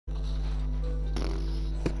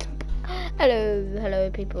Hello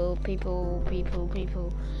people.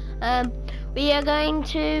 We are going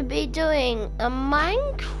to be doing a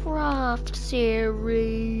Minecraft series.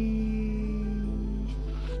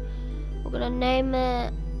 We're gonna name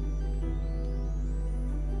it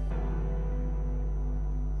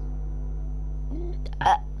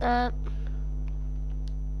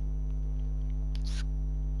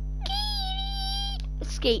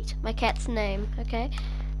Skeet, my cat's name, okay?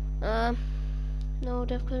 No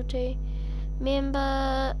difficulty.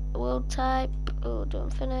 Member, world type, to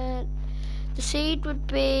infinite. The seed will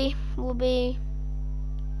be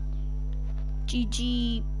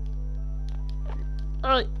GG.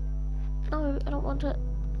 Oh, no, I don't want it.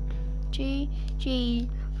 GG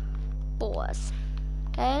boys.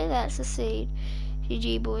 Okay, that's the seed.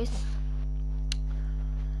 GG boys.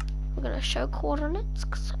 We're gonna show coordinates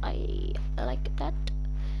because I like that.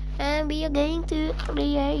 And we are going to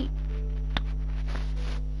create.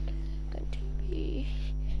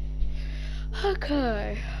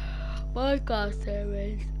 Okay, Minecraft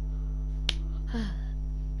series.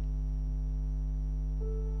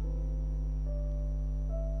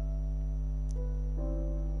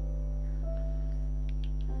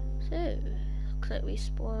 So, looks like we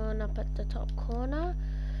spawn up at the top corner.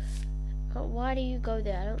 Oh, why do you go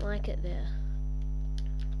there? I don't like it there.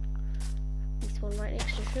 We spawn right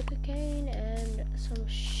next to sugarcane and some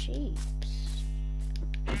sheep.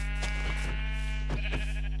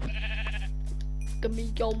 Give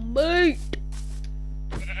me your meat!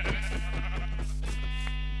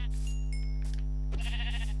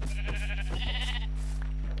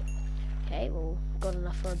 Okay, well, got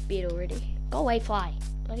enough for a bed already. Go away, fly!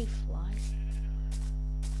 Bloody flies.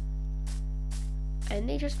 I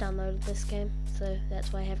only just downloaded this game, so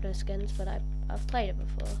that's why I have no skins, but I've played it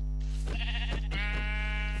before.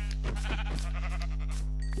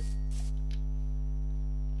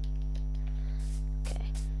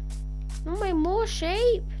 Oh my, more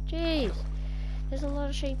sheep! Jeez. There's a lot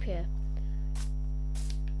of sheep here.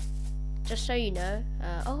 Just so you know.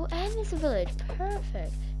 Oh, and there's a village.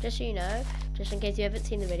 Perfect. Just so you know, just in case you haven't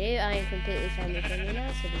seen the video, I am completely family friendly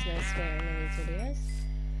now, so there's no swearing in these videos.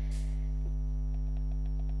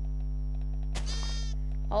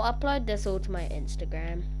 I'll upload this all to my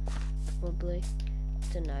Instagram, probably,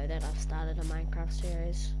 to know that I've started a Minecraft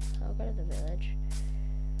series. I'll go to the village.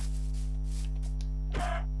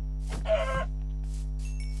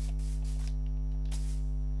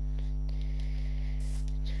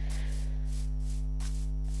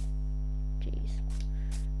 Jeez.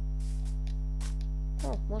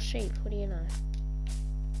 Oh, more sheep, what do you know?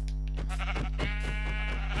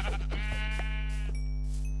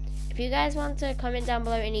 If you guys want to comment down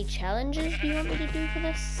below any challenges you want me to do for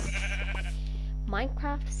this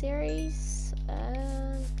Minecraft series,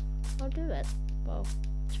 I'll do it. Well,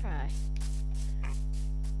 try.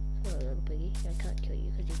 Hello, little piggy. I can't kill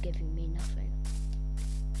you because you're giving me nothing.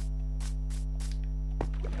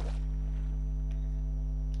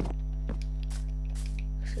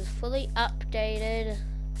 This is fully updated.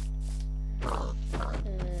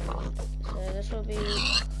 So this will be a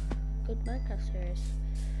good Minecraft series.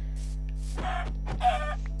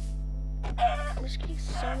 I'm just getting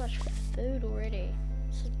so much food already.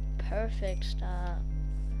 This is a perfect start.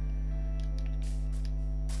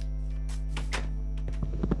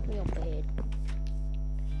 Your bed.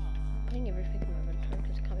 I'm putting everything in my inventory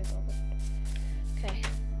because I can't be bothered. Okay.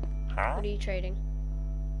 What are you trading?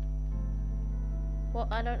 Well,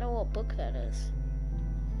 I don't know what book that is.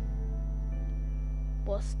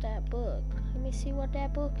 What's that book? Let me see what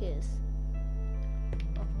that book is.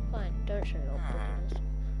 Oh, fine. Don't show me what book it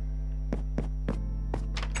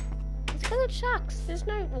is. This village sucks. There's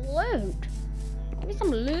no loot. Give me some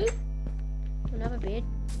loot. Another bed.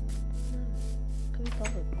 Can be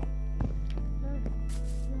bothered. No.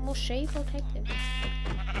 More sheep, I'll take them.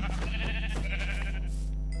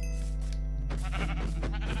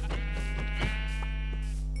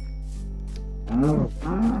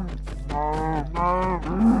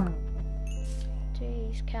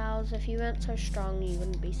 Jeez, cows, if you weren't so strong, you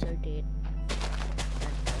wouldn't be so dead.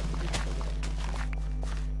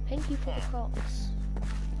 Thank you for the crops.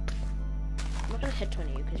 I'm not gonna hit one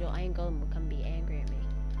of you because your iron golem will come be angry at me.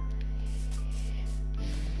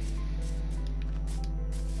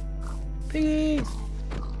 Piggies!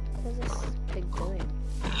 What is this pig doing?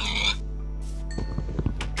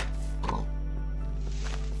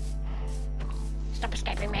 Stop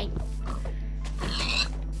escaping me! Stop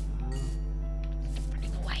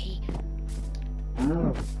running away!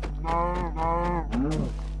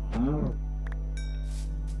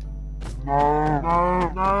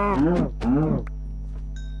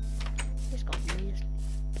 He's got me.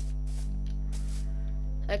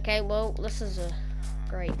 Okay, well, this is a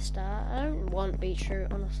great start. I don't want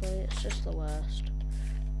beetroot, honestly. It's just the worst.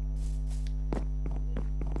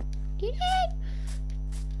 Yay!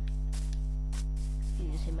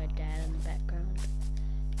 You see my dad in the background.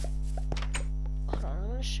 Hold on, I'm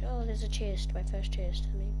gonna show. Oh, there's a chest. My first chest.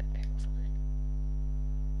 Let me prepare for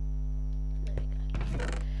it. There we go.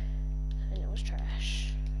 I know it's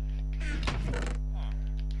trash.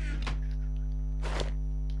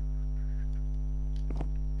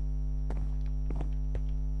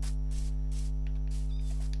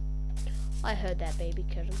 I heard that baby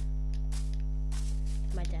kitten.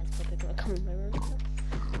 My dad's probably gonna come in my room.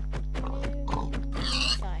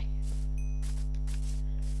 Die.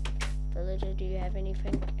 Villager, do you have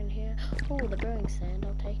anything in here? Oh, the brewing sand,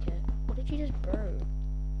 I'll take it. What did you just brew?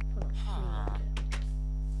 Hold on, let me look it.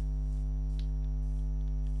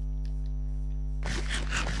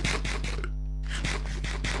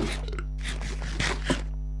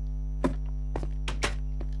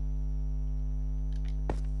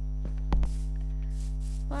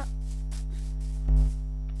 What?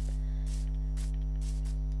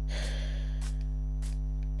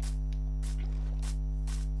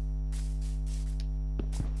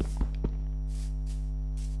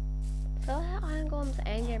 I feel like Iron Golem's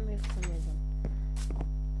angry at me for some reason.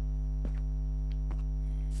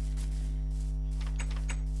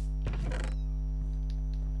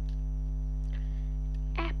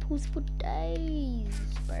 Apples for days,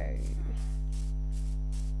 bro.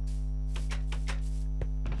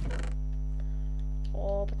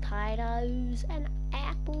 All potatoes and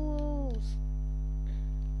apples.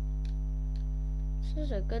 This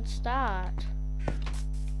is a good start.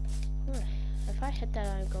 If I hit that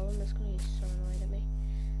Iron Golem, it's gonna be so annoyed at me.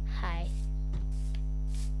 Hi.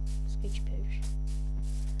 Speech pooch.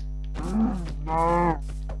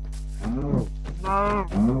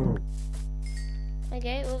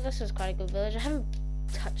 Okay, well this is quite a good village. I haven't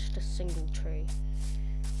touched a single tree.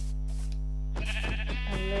 I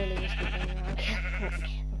really wish we were around candles.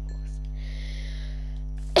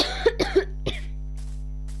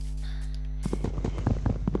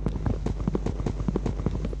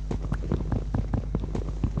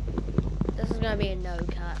 This is gonna be a no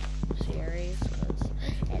cut series because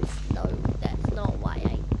that's not why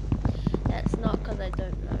that's not because I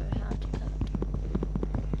don't know how to cut.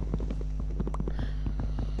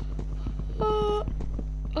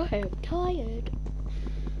 I am tired.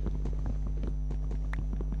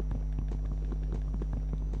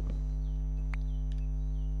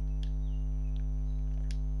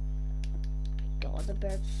 God, the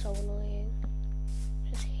birds are so annoying.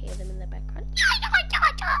 Just hear them in the background.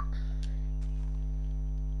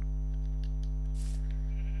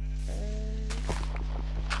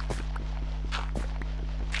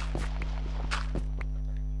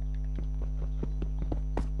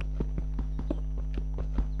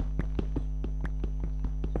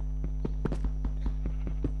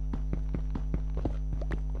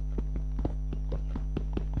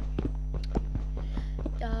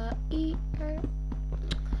 Eat her.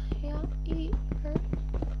 Yeah, eat her.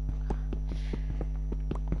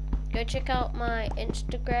 Go check out my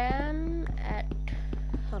Instagram at.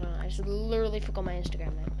 Hold on, I just literally forgot my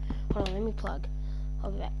Instagram name. Hold on, let me plug.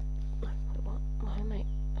 I'll be back. Why am I?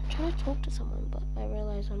 I'm trying to talk to someone, but I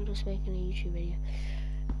realize I'm just making a YouTube video.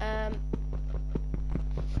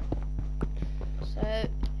 So.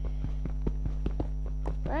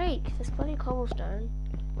 Break! This bloody cobblestone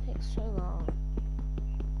takes so long.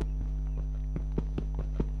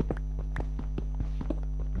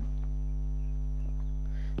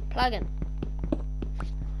 Plugin.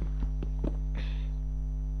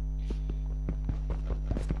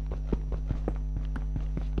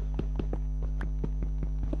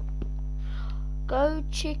 Go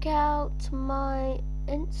check out my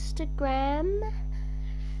Instagram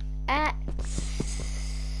at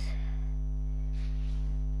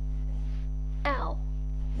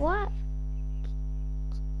what?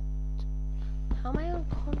 How am I on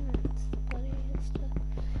comments? Bloody Insta.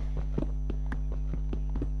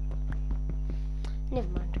 Never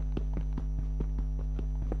mind.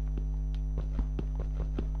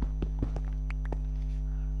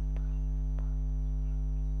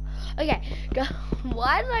 Okay, go.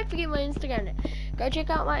 Why did I forget my Instagram name? Go check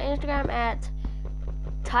out my Instagram at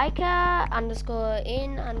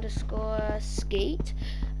Taika_in_skeet.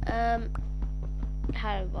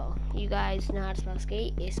 Well, you guys know how to spell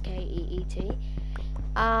skeet, S-K-E-E-T.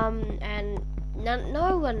 And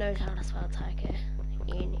no one knows how to spell Taika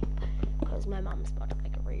because my mom spelled it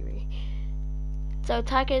like a Riri. So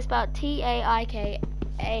Taika is spelled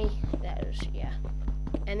T-A-I-K-A. That is, yeah.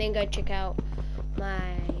 And then go check out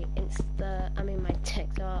my my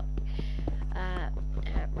TikTok at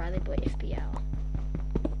Riley Boy FBL.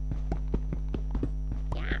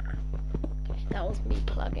 Yeah. Okay, that was me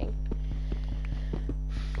plugging.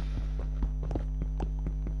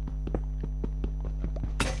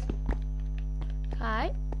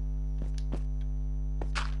 Hi.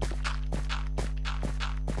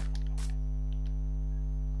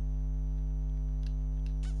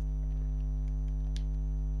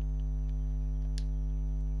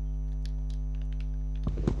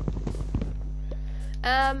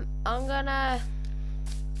 I'm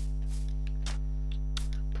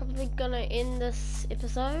probably gonna end this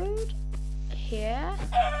episode here.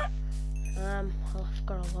 I've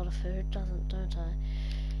got a lot of food, don't I?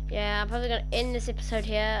 Yeah, I'm probably gonna end this episode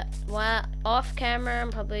here. While off camera,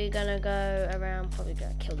 I'm probably gonna go around, probably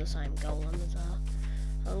gonna kill the same golem as well.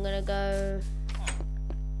 I'm gonna go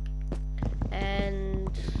and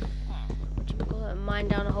mine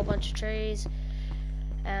down a whole bunch of trees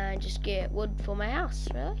and just get wood for my house,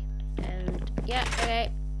 really. And yeah,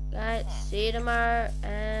 okay, guys, see you tomorrow.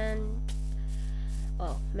 And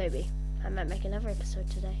well, maybe I might make another episode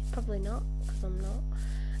today. Probably not, because I'm not.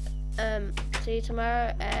 See you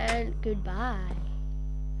tomorrow and goodbye.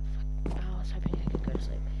 I was hoping I could go to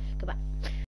sleep. Goodbye.